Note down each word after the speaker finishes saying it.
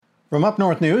From Up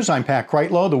North News, I'm Pat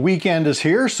Kreitlow. The weekend is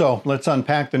here, so let's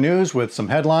unpack the news with some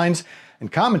headlines and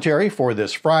commentary for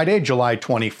this Friday, July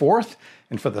 24th.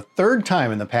 And for the third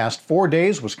time in the past 4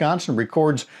 days, Wisconsin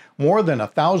records more than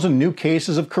 1,000 new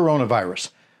cases of coronavirus.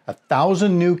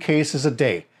 1,000 new cases a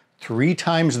day, 3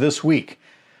 times this week.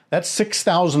 That's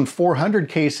 6,400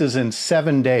 cases in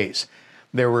 7 days.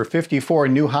 There were 54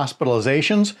 new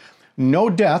hospitalizations. No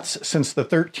deaths since the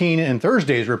 13 in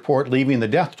Thursday's report, leaving the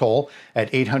death toll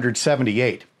at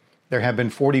 878. There have been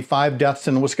 45 deaths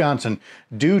in Wisconsin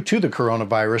due to the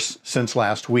coronavirus since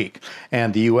last week.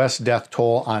 And the U.S. death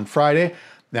toll on Friday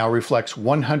now reflects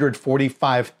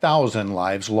 145,000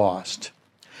 lives lost.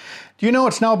 Do you know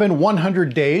it's now been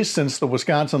 100 days since the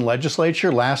Wisconsin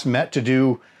legislature last met to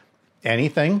do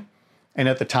anything? And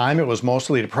at the time, it was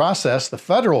mostly to process the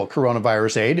federal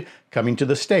coronavirus aid coming to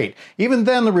the state. Even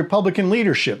then, the Republican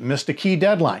leadership missed a key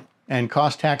deadline and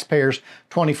cost taxpayers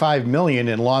 $25 million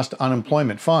in lost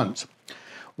unemployment funds.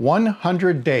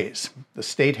 100 days. The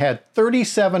state had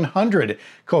 3,700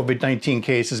 COVID-19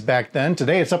 cases back then.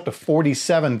 Today, it's up to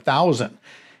 47,000.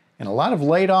 And a lot of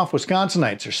laid-off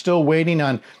Wisconsinites are still waiting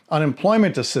on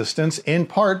unemployment assistance, in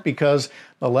part because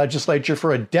the legislature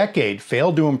for a decade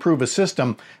failed to improve a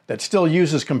system that still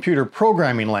uses computer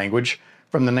programming language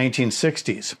from the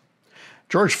 1960s.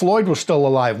 George Floyd was still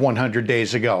alive 100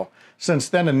 days ago. Since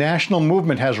then, a national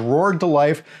movement has roared to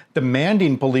life,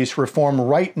 demanding police reform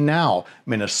right now.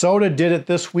 Minnesota did it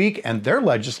this week, and their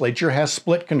legislature has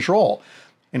split control.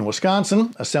 In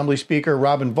Wisconsin, Assembly Speaker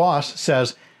Robin Vos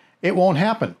says it won't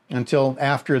happen until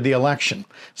after the election.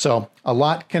 So a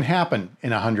lot can happen in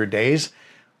 100 days,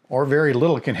 or very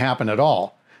little can happen at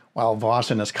all, while Vos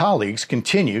and his colleagues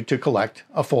continue to collect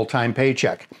a full-time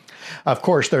paycheck. Of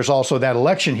course, there's also that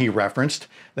election he referenced.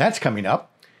 That's coming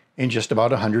up in just about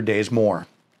 100 days more.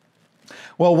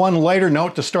 Well, one lighter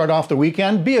note to start off the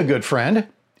weekend: be a good friend.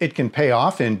 It can pay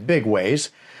off in big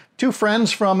ways. 2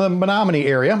 friends from the Menominee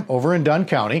area over in Dunn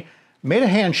County made a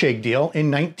handshake deal in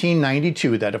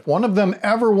 1992 that if one of them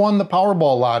ever won the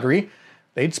Powerball lottery,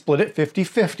 they'd split it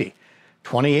 50-50.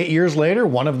 28 years later,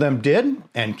 one of them did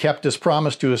and kept his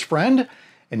promise to his friend,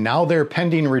 and now their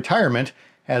pending retirement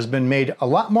has been made a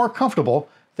lot more comfortable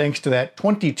thanks to that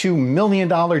 $22 million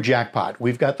jackpot.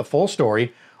 We've got the full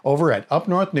story over at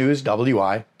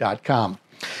upnorthnewswi.com.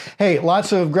 Hey,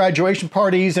 lots of graduation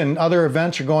parties and other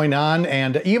events are going on,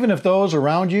 and even if those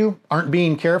around you aren't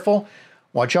being careful,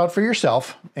 watch out for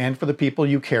yourself and for the people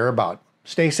you care about.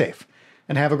 Stay safe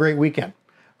and have a great weekend.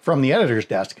 From the editor's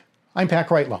desk, I'm Pat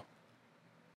Kreitlow.